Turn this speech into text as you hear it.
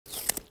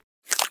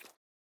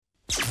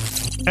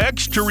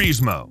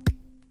Xturismo.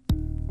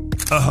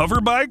 A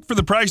hover bike for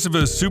the price of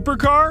a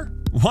supercar?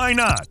 Why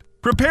not?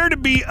 Prepare to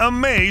be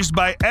amazed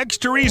by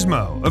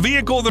Xturismo, a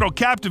vehicle that'll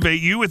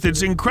captivate you with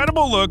its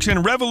incredible looks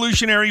and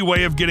revolutionary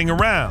way of getting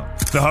around.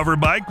 The hover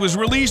bike was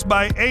released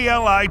by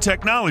ALI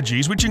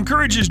Technologies, which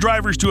encourages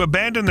drivers to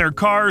abandon their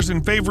cars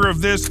in favor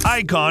of this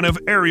icon of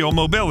aerial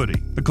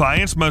mobility. The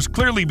clients must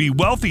clearly be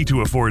wealthy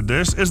to afford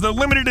this, as the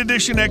limited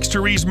edition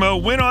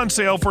Xturismo went on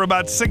sale for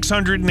about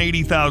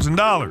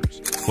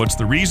 $680,000. What's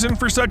the reason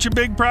for such a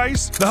big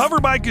price? The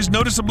hover bike is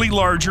noticeably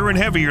larger and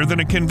heavier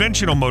than a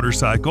conventional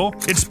motorcycle.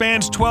 It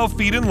spans 12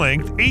 feet in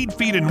length, 8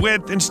 feet in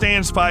width, and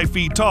stands 5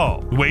 feet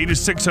tall. The weight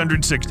is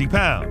 660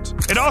 pounds.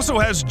 It also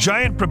has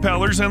giant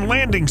propellers and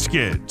landing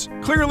skids.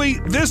 Clearly,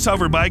 this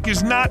hover bike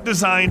is not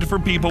designed for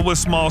people with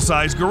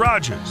small-sized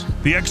garages.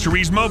 The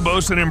Xturismo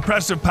boasts an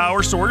impressive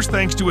power source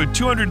thanks to a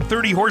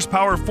 230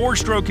 horsepower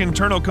 4-stroke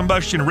internal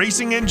combustion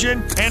racing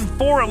engine and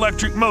 4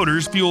 electric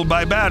motors fueled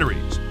by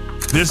batteries.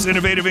 This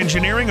innovative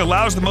engineering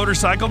allows the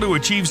motorcycle to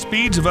achieve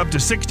speeds of up to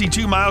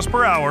 62 miles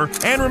per hour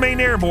and remain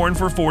airborne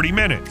for 40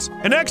 minutes,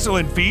 an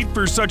excellent feat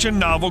for such a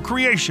novel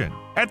creation.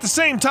 At the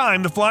same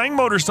time, the flying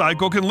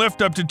motorcycle can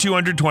lift up to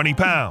 220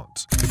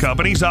 pounds. The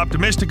company's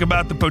optimistic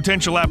about the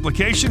potential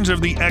applications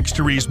of the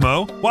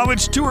Xturismo. While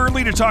it's too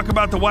early to talk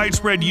about the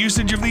widespread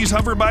usage of these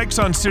hover bikes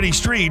on city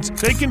streets,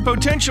 they can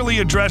potentially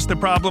address the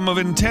problem of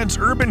intense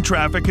urban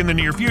traffic in the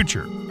near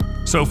future.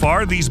 So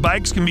far, these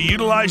bikes can be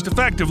utilized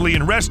effectively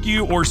in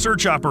rescue or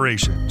search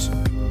operations.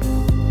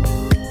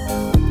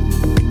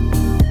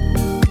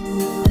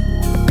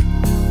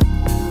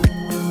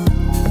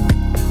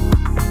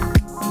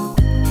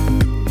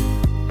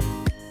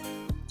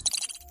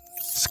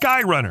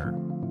 SkyRunner.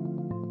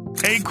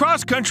 A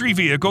cross-country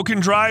vehicle can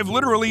drive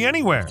literally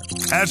anywhere.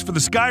 As for the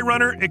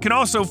SkyRunner, it can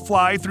also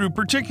fly through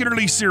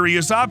particularly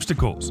serious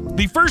obstacles.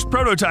 The first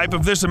prototype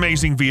of this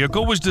amazing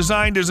vehicle was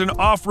designed as an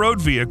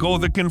off-road vehicle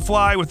that can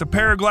fly with a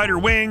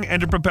paraglider wing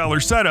and a propeller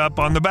setup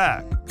on the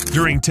back.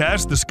 During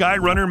tests, the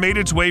SkyRunner made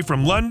its way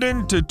from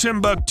London to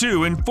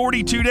Timbuktu in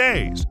 42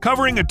 days,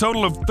 covering a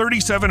total of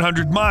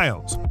 3,700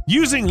 miles.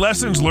 Using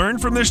lessons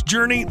learned from this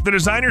journey, the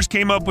designers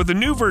came up with a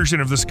new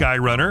version of the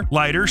SkyRunner,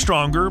 lighter,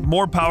 stronger,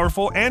 more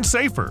powerful, and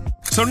safer.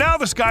 So now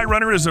the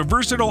SkyRunner is a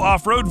versatile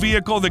off-road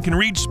vehicle that can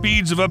reach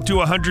speeds of up to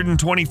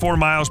 124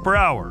 miles per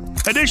hour.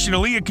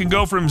 Additionally, it can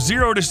go from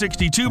 0 to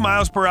 62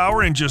 miles per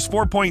hour in just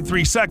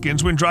 4.3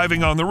 seconds when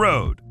driving on the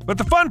road. But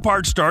the fun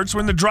part starts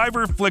when the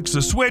driver flicks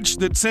a switch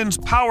that sends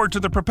power to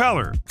the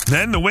propeller.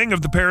 Then the wing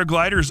of the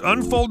paraglider is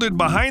unfolded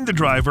behind the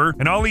driver,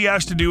 and all he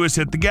has to do is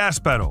hit the gas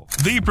pedal.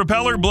 The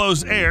propeller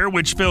blows air,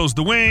 which fills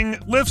the wing,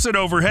 lifts it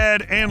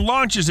overhead, and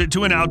launches it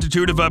to an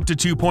altitude of up to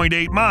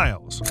 2.8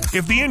 miles.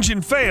 If the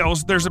engine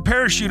fails, there's a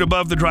parachute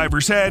above the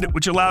driver's head,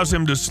 which allows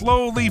him to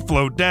slowly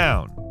float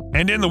down.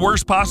 And in the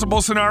worst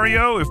possible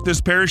scenario, if this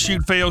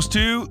parachute fails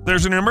too,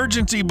 there's an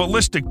emergency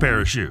ballistic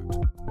parachute.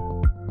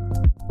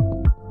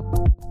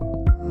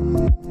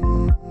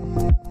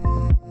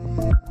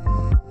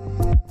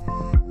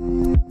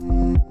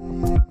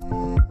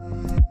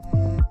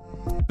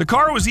 The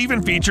car was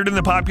even featured in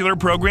the popular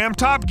program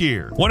Top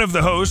Gear. One of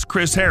the hosts,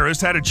 Chris Harris,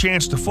 had a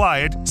chance to fly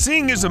it.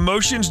 Seeing his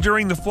emotions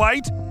during the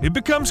flight, it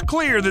becomes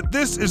clear that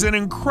this is an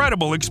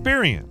incredible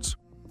experience.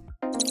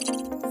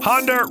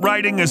 Honda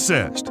Riding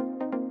Assist.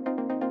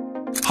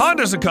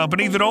 Honda's a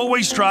company that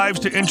always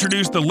strives to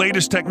introduce the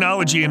latest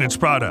technology in its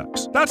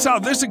products. That's how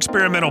this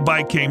experimental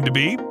bike came to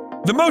be.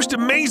 The most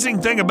amazing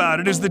thing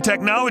about it is the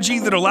technology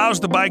that allows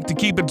the bike to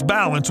keep its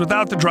balance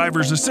without the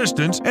driver's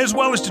assistance, as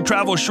well as to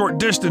travel short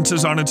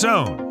distances on its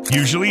own.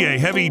 Usually, a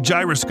heavy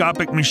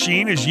gyroscopic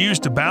machine is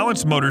used to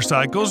balance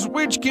motorcycles,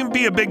 which can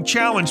be a big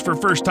challenge for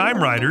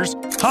first-time riders.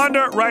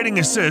 Honda Riding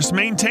Assist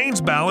maintains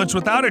balance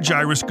without a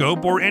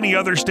gyroscope or any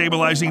other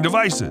stabilizing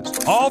devices,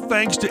 all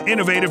thanks to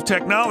innovative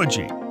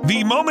technology.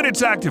 The moment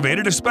it's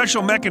activated, a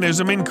special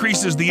mechanism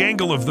increases the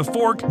angle of the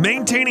fork,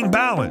 maintaining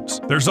balance.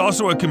 There's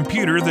also a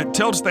computer that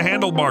tilts the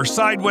handlebar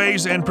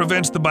sideways and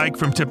prevents the bike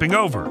from tipping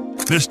over.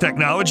 This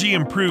technology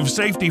improves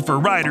safety for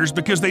riders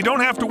because they don't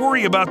have to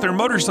worry about their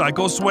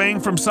motorcycle swaying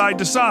from side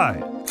to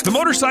side. The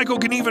motorcycle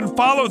can even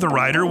follow the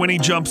rider when he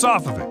jumps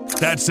off of it.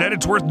 That said,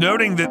 it's worth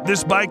noting that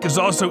this bike is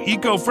also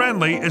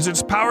eco-friendly as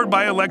it's powered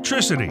by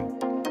electricity.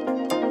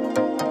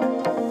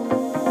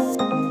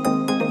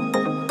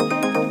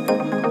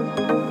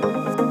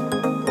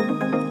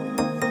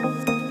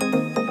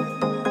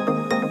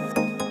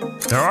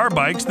 There are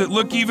bikes that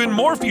look even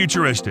more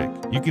futuristic.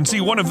 You can see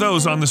one of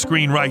those on the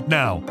screen right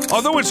now.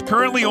 Although it's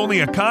currently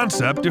only a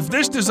concept, if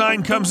this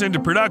design comes into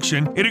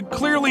production, it'd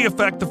clearly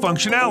affect the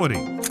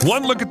functionality.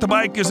 One look at the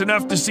bike is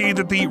enough to see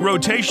that the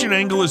rotation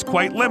angle is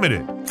quite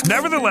limited.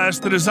 Nevertheless,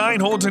 the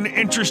design holds an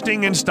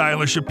interesting and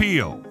stylish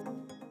appeal.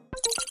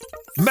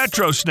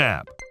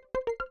 MetroSnap.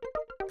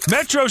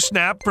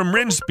 MetroSnap from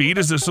Rinspeed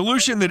is a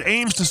solution that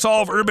aims to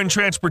solve urban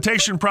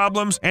transportation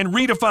problems and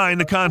redefine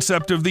the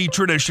concept of the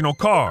traditional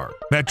car.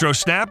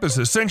 MetroSnap is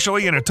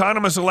essentially an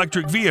autonomous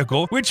electric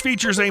vehicle which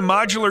features a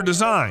modular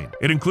design.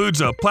 It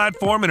includes a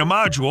platform and a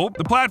module.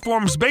 The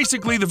platform is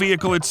basically the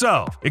vehicle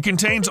itself. It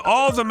contains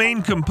all the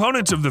main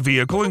components of the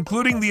vehicle,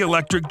 including the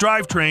electric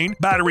drivetrain,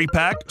 battery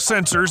pack,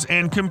 sensors,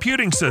 and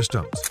computing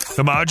systems.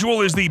 The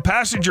module is the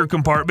passenger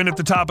compartment at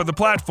the top of the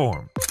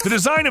platform. The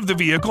design of the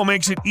vehicle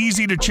makes it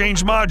easy to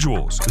change modules.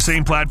 The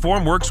same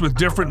platform works with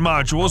different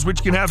modules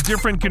which can have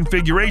different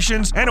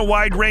configurations and a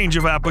wide range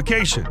of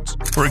applications.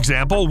 For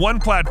example, one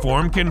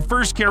platform can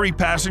first carry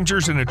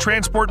passengers in a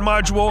transport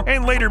module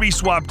and later be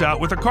swapped out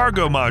with a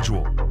cargo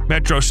module.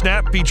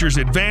 MetroSnap features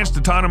advanced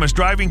autonomous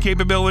driving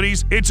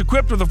capabilities. It's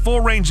equipped with a full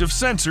range of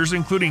sensors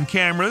including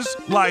cameras,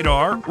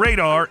 LiDAR,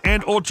 radar,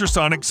 and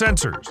ultrasonic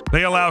sensors.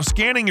 They allow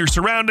scanning your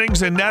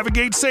surroundings and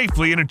navigate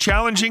safely in a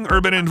challenging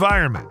urban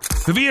environment.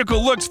 The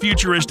vehicle looks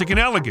futuristic and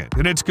elegant,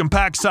 and its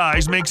compact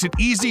size makes it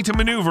easy to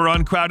maneuver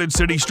on crowded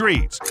city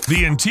streets.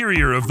 The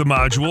interior of the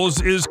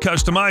modules is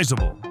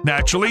customizable.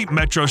 Naturally,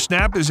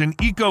 MetroSnap is an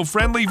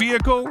eco-friendly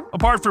vehicle.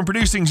 Apart from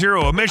producing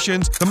zero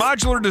emissions, the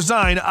modular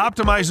design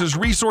optimizes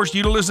resource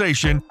utilization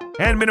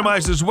and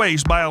minimizes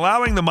waste by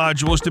allowing the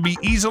modules to be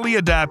easily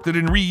adapted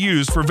and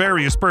reused for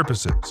various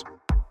purposes.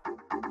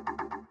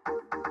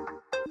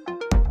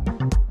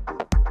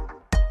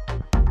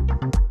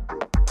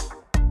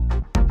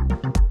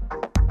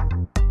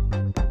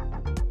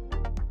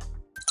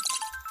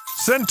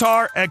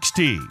 Centaur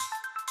XT.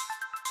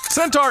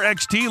 Centaur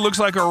XT looks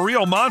like a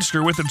real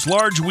monster with its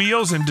large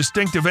wheels and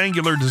distinctive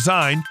angular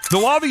design,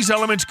 though all these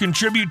elements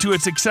contribute to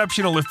its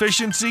exceptional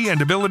efficiency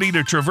and ability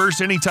to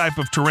traverse any type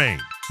of terrain.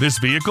 This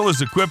vehicle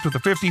is equipped with a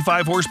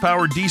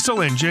 55-horsepower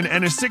diesel engine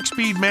and a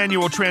 6-speed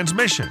manual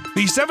transmission.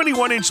 The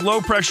 71-inch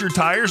low-pressure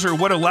tires are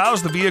what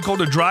allows the vehicle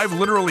to drive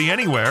literally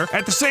anywhere.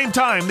 At the same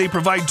time, they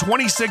provide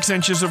 26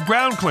 inches of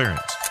ground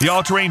clearance. The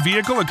all-terrain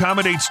vehicle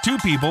accommodates 2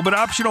 people, but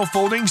optional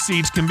folding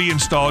seats can be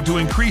installed to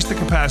increase the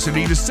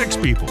capacity to 6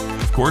 people.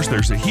 Of course,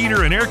 there's a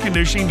heater and air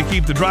conditioning to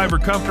keep the driver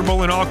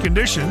comfortable in all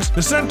conditions.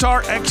 The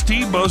Centaur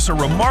XT boasts a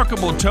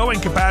remarkable towing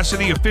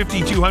capacity of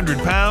 5,200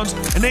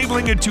 pounds,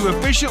 enabling it to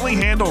efficiently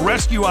handle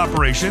rescue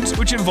operations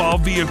which involve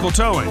vehicle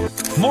towing.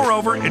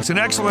 Moreover, it's an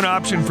excellent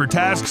option for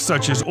tasks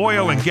such as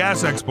oil and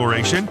gas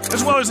exploration,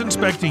 as well as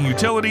inspecting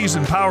utilities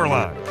and power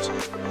lines.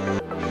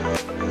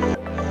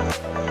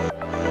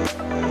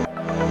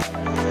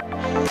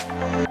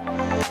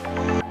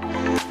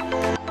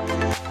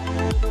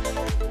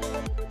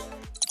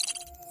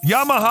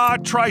 Yamaha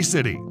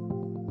Tricity.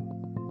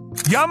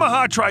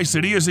 Yamaha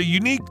Tricity is a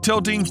unique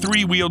tilting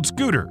 3-wheeled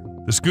scooter.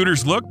 The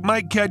scooter's look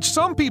might catch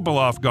some people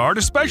off guard,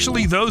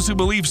 especially those who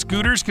believe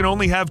scooters can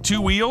only have 2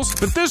 wheels,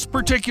 but this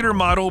particular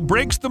model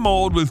breaks the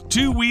mold with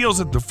 2 wheels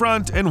at the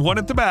front and 1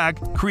 at the back,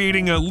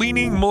 creating a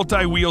leaning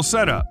multi-wheel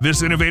setup.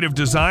 This innovative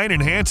design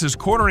enhances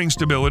cornering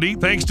stability.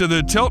 Thanks to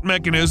the tilt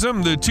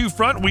mechanism, the 2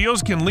 front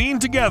wheels can lean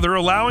together,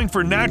 allowing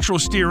for natural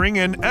steering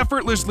and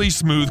effortlessly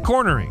smooth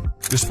cornering.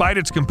 Despite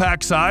its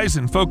compact size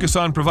and focus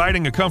on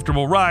providing a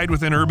comfortable ride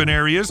within urban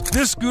areas,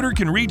 this scooter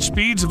can reach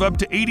speeds of up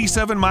to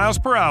 87 miles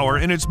per hour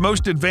in its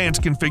most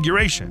advanced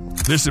configuration.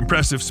 This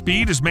impressive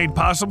speed is made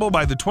possible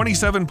by the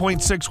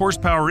 27.6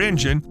 horsepower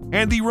engine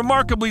and the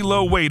remarkably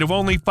low weight of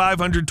only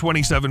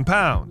 527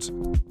 pounds.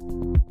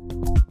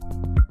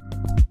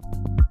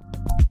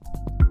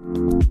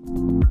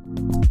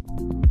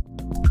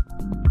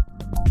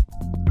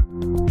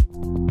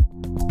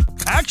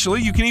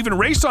 Actually, you can even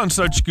race on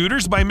such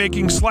scooters by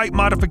making slight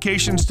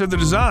modifications to the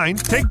design.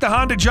 Take the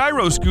Honda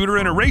Gyro scooter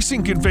in a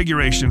racing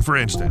configuration, for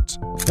instance.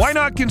 Why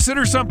not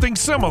consider something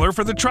similar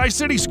for the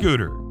TriCity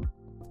scooter?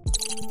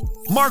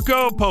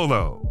 Marco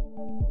Polo.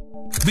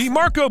 The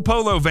Marco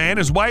Polo van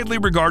is widely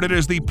regarded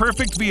as the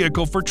perfect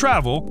vehicle for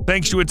travel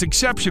thanks to its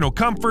exceptional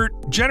comfort,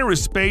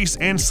 generous space,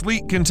 and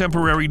sleek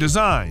contemporary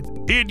design.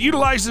 It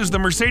utilizes the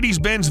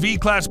Mercedes-Benz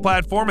V-Class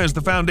platform as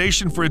the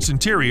foundation for its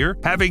interior.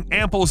 Having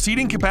ample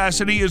seating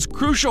capacity is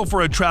crucial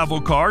for a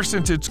travel car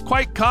since it's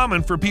quite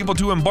common for people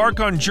to embark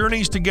on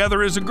journeys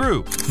together as a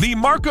group. The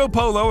Marco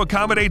Polo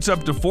accommodates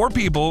up to 4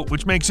 people,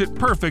 which makes it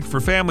perfect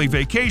for family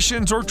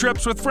vacations or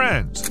trips with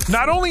friends.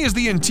 Not only is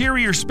the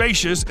interior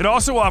spacious, it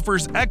also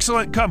offers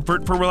excellent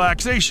comfort for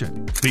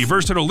relaxation. The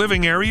versatile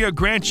living area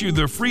grants you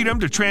the freedom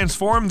to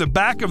transform the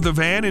back of the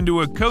van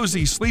into a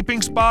cozy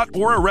sleeping spot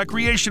or a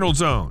recreational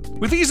zone.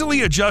 With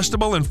easily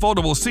adjustable and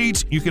foldable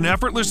seats, you can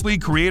effortlessly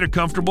create a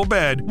comfortable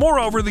bed.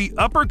 Moreover, the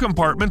upper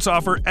compartments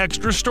offer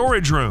extra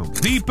storage room.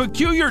 The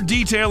peculiar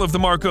detail of the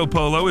Marco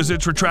Polo is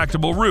its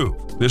retractable roof.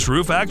 This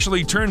roof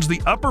actually turns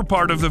the upper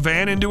part of the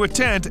van into a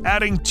tent,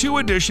 adding 2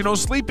 additional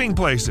sleeping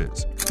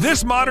places.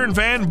 This modern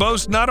van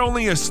boasts not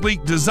only a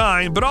sleek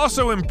design, but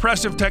also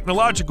impressive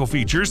technological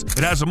features. It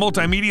has a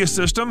multimedia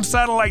system,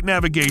 satellite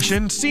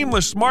navigation,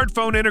 seamless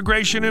smartphone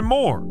integration, and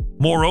more.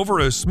 Moreover,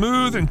 a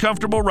smooth and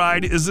comfortable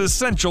ride is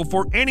essential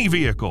for any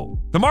vehicle.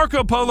 The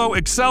Marco Polo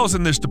excels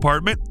in this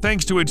department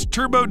thanks to its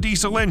turbo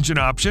diesel engine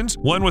options,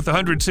 one with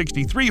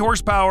 163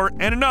 horsepower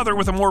and another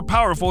with a more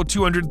powerful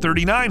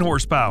 239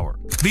 horsepower.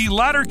 The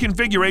latter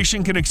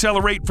configuration can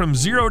accelerate from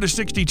 0 to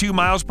 62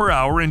 miles per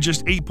hour in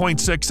just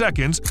 8.6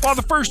 seconds, while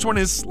the first one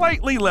is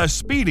slightly less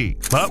speedy.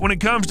 But when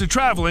it comes to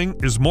traveling,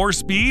 is more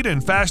speed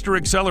and faster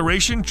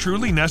acceleration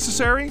truly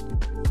necessary?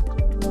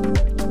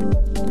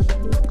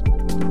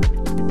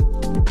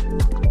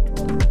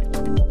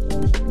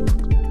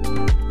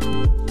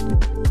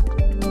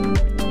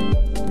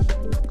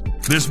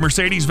 This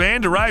Mercedes van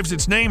derives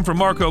its name from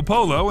Marco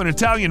Polo, an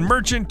Italian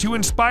merchant who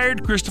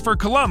inspired Christopher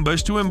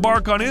Columbus to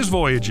embark on his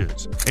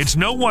voyages. It's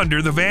no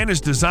wonder the van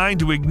is designed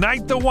to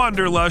ignite the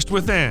wanderlust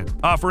within,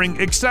 offering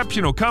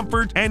exceptional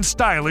comfort and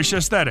stylish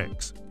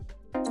aesthetics.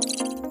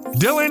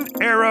 Dillon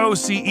Aero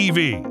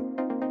CEV.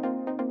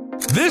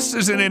 This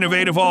is an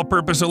innovative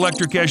all-purpose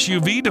electric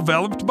SUV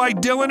developed by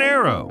Dillon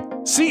Aero.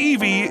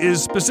 CEV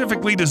is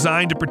specifically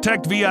designed to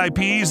protect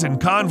VIPs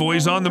and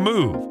convoys on the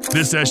move.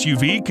 This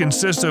SUV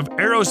consists of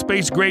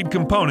aerospace-grade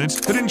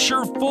components that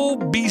ensure full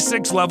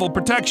B6 level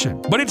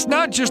protection. But it's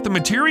not just the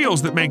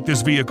materials that make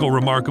this vehicle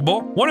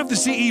remarkable. One of the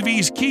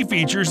CEV's key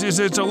features is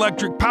its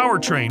electric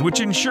powertrain, which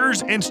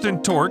ensures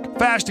instant torque,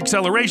 fast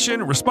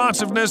acceleration,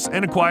 responsiveness,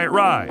 and a quiet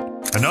ride.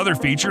 Another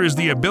feature is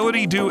the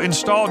ability to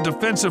install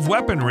defensive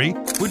weaponry,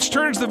 which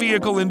turns the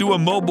vehicle into a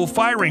mobile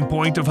firing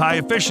point of high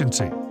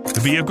efficiency. The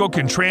vehicle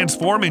can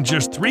transform in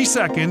just 3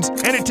 seconds,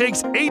 and it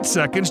takes 8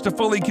 seconds to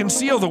fully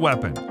conceal the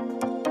weapon.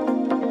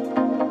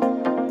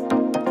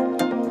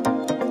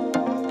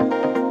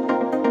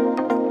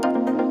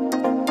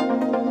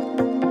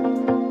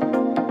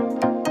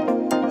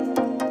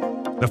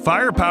 The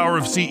firepower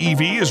of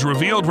CEV is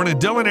revealed when a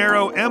Dillon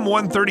Aero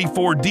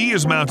M134D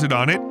is mounted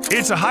on it.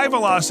 It's a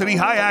high-velocity,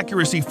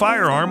 high-accuracy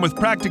firearm with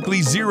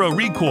practically zero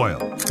recoil.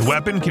 The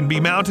weapon can be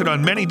mounted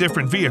on many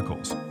different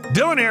vehicles.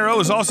 Dillon Aero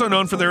is also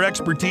known for their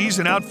expertise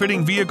in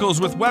outfitting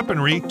vehicles with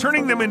weaponry,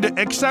 turning them into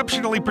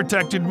exceptionally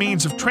protected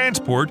means of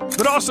transport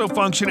that also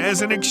function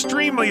as an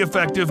extremely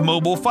effective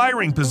mobile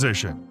firing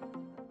position.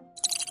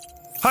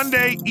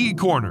 Hyundai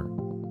ECorner.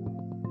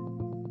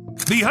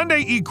 The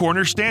Hyundai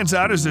ECorner stands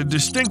out as a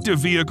distinctive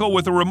vehicle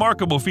with a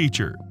remarkable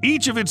feature.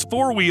 Each of its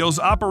 4 wheels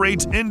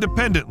operates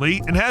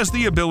independently and has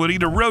the ability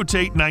to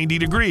rotate 90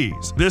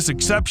 degrees. This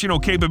exceptional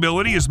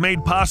capability is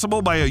made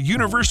possible by a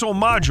universal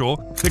module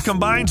that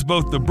combines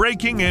both the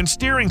braking and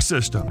steering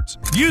systems.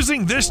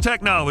 Using this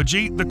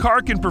technology, the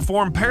car can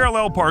perform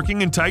parallel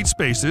parking in tight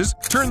spaces,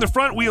 turn the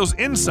front wheels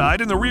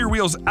inside and the rear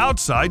wheels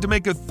outside to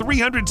make a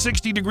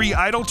 360-degree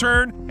idle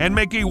turn, and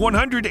make a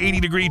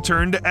 180-degree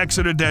turn to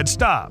exit a dead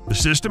stop. The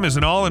system is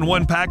an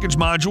all-in-one package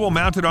module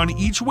mounted on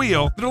each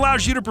wheel that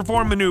allows you to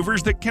perform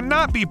maneuvers that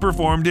cannot be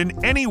performed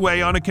in any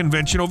way on a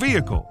conventional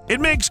vehicle.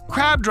 It makes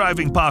crab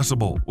driving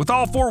possible, with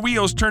all 4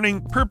 wheels turning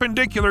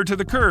perpendicular to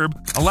the curb,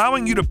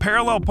 allowing you to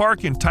parallel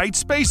park in tight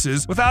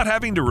spaces without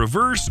having to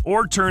reverse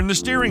or turn the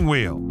steering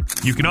wheel.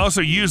 You can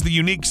also use the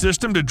unique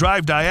system to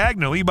drive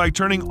diagonally by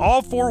turning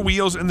all 4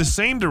 wheels in the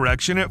same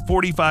direction at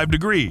 45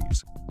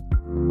 degrees.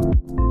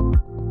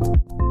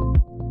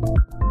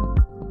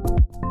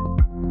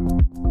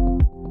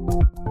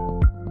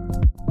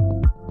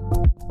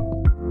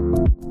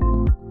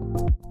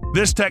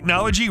 This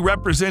technology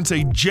represents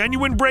a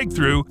genuine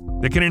breakthrough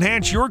that can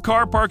enhance your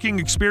car parking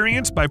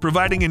experience by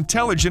providing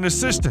intelligent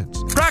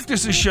assistance.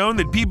 Practice has shown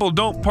that people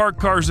don't park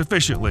cars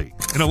efficiently.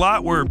 In a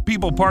lot where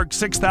people park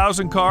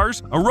 6,000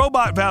 cars, a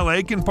robot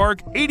valet can park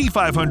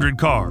 8,500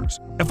 cars.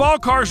 If all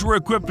cars were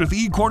equipped with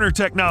ECorner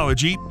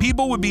technology,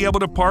 people would be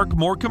able to park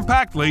more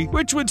compactly,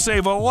 which would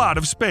save a lot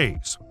of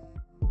space.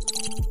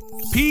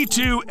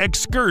 P2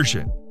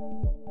 Excursion.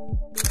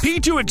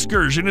 P2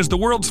 Excursion is the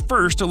world's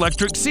first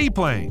electric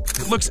seaplane.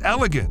 It looks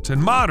elegant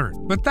and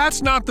modern, but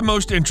that's not the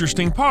most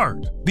interesting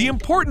part. The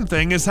important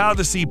thing is how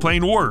the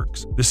seaplane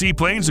works. The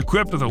seaplane's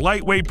equipped with a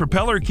lightweight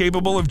propeller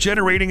capable of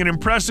generating an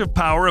impressive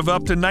power of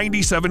up to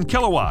 97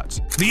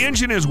 kilowatts. The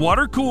engine is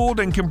water-cooled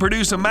and can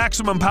produce a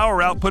maximum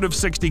power output of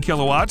 60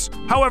 kilowatts.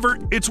 However,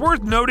 it's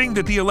worth noting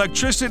that the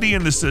electricity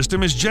in the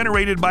system is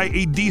generated by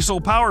a diesel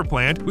power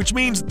plant, which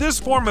means this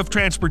form of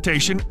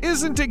transportation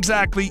isn't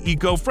exactly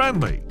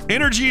eco-friendly.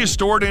 Energy is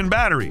stored in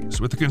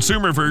batteries, with the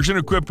consumer version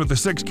equipped with a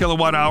 6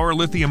 kilowatt-hour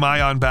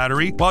lithium-ion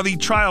battery, while the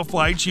trial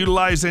flights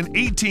utilize an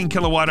 18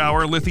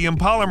 kilowatt-hour lithium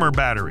polymer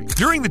battery.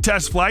 During the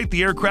test flight,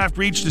 the aircraft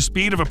reached a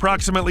speed of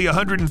approximately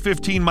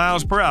 115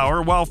 miles per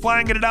hour while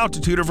flying at an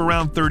altitude of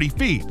around 30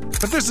 feet.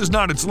 But this is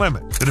not its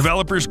limit. The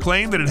developers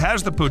claim that it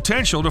has the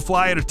potential to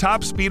fly at a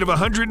top speed of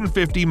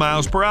 150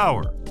 miles per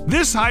hour.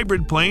 This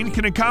hybrid plane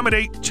can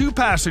accommodate 2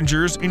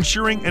 passengers,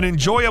 ensuring an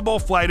enjoyable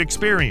flight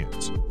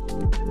experience.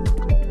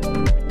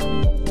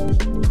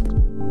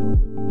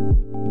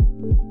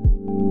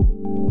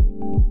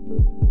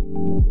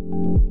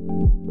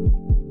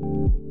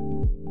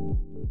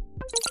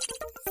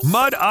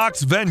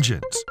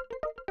 OxVengeance.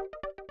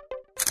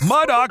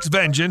 Mud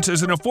OxVengeance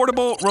is an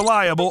affordable,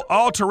 reliable,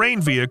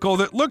 all-terrain vehicle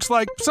that looks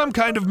like some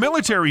kind of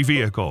military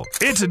vehicle.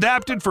 It's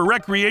adapted for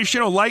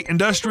recreational light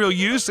industrial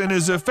use and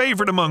is a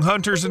favorite among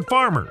hunters and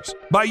farmers.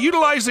 By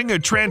utilizing a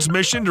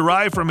transmission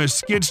derived from a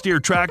skid-steer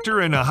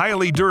tractor and a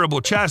highly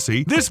durable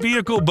chassis, this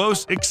vehicle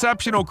boasts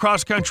exceptional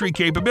cross-country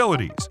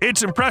capabilities.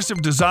 Its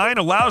impressive design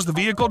allows the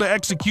vehicle to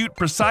execute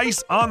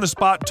precise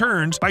on-the-spot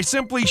turns by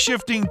simply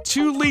shifting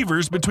 2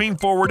 levers between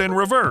forward and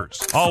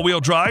reverse. All-wheel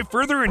drive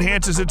further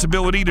enhances its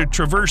ability to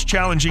traverse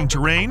challenging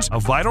terrains, a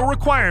vital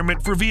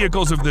requirement for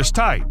vehicles of this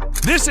type.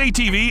 This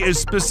ATV is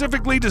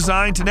specifically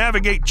designed to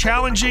navigate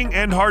challenging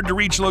and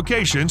hard-to-reach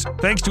locations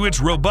thanks to its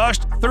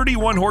robust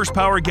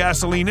 31-horsepower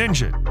gasoline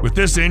engine. With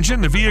this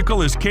engine, the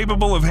vehicle is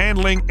capable of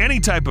handling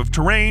any type of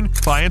terrain.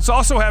 Clients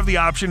also have the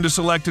option to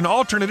select an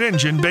alternate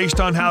engine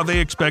based on how they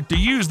expect to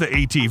use the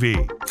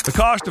ATV. The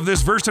cost of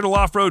this versatile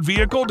off-road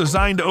vehicle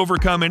designed to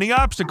overcome any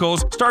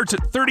obstacles starts at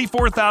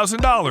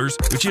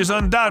 $34,000, which is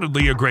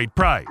undoubtedly a great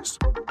price.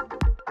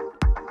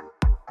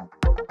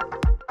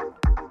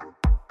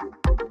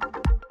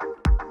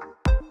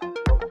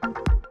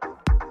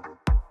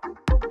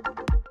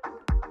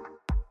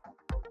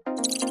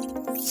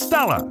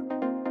 Stella.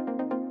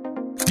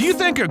 Do you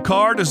think a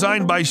car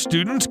designed by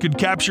students could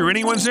capture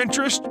anyone's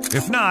interest?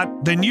 If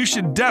not, then you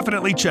should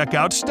definitely check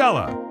out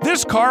Stella.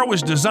 This car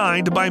was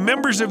designed by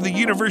members of the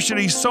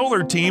university's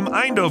solar team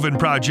Eindhoven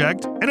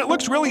project, and it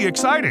looks really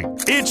exciting.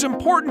 It's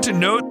important to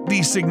note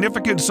the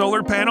significant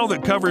solar panel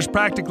that covers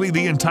practically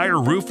the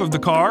entire roof of the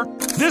car.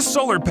 This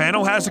solar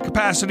panel has a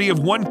capacity of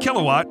 1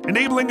 kilowatt,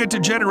 enabling it to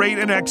generate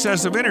an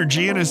excess of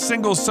energy in a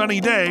single sunny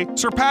day,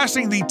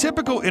 surpassing the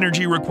typical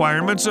energy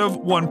requirements of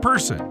one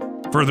person.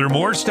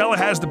 Furthermore, Stella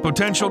has the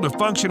potential to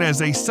function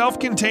as a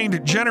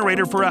self-contained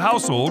generator for a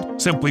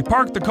household. Simply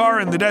park the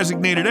car in the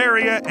designated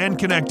area and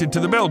connect it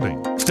to the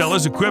building. Stella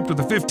is equipped with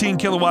a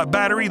 15-kilowatt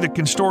battery that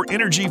can store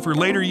energy for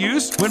later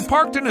use. When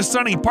parked in a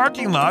sunny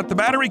parking lot, the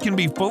battery can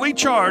be fully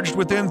charged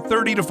within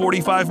 30 to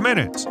 45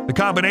 minutes. The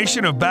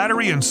combination of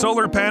battery and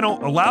solar panel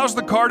allows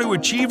the car to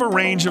achieve a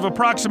range of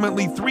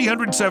approximately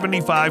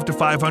 375 to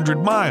 500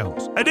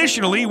 miles.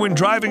 Additionally, when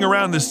driving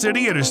around the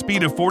city at a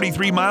speed of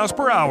 43 miles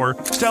per hour,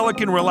 Stella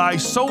can rely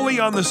solely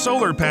on the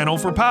solar panel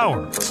for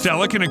power.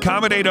 Stella can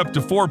accommodate up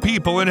to 4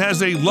 people and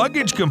has a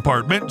luggage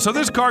compartment, so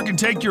this car can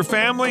take your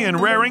family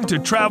and raring to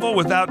travel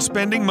without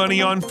spending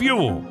money on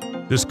fuel.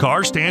 This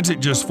car stands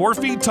at just 4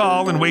 feet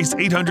tall and weighs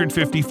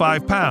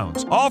 855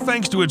 pounds, all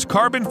thanks to its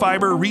carbon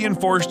fiber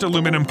reinforced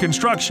aluminum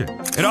construction.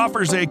 It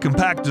offers a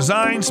compact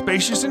design,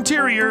 spacious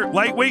interior,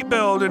 lightweight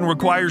build, and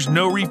requires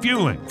no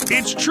refueling.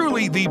 It's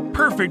truly the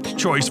perfect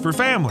choice for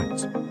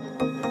families.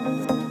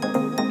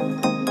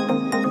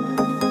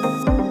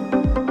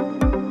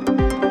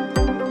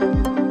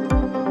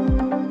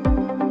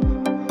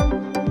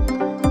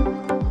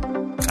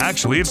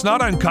 Actually, it's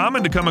not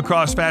uncommon to come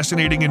across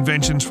fascinating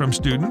inventions from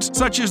students,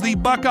 such as the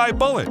Buckeye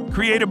Bullet,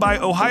 created by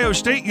Ohio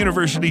State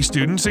University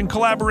students in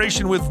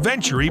collaboration with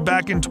Venturi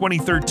back in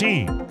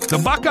 2013. The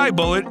Buckeye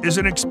Bullet is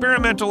an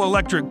experimental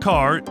electric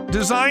car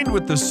designed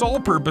with the sole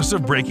purpose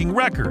of breaking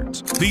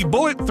records. The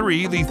Bullet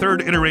 3, the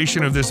third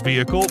iteration of this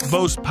vehicle,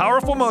 boasts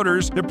powerful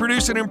motors that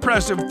produce an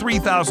impressive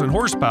 3,000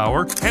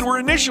 horsepower and were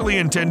initially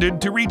intended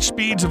to reach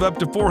speeds of up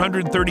to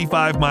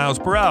 435 miles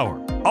per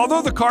hour.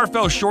 Although the car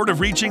fell short of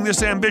reaching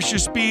this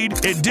ambitious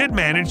speed, it did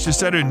manage to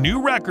set a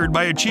new record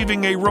by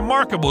achieving a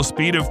remarkable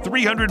speed of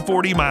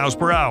 340 miles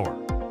per hour.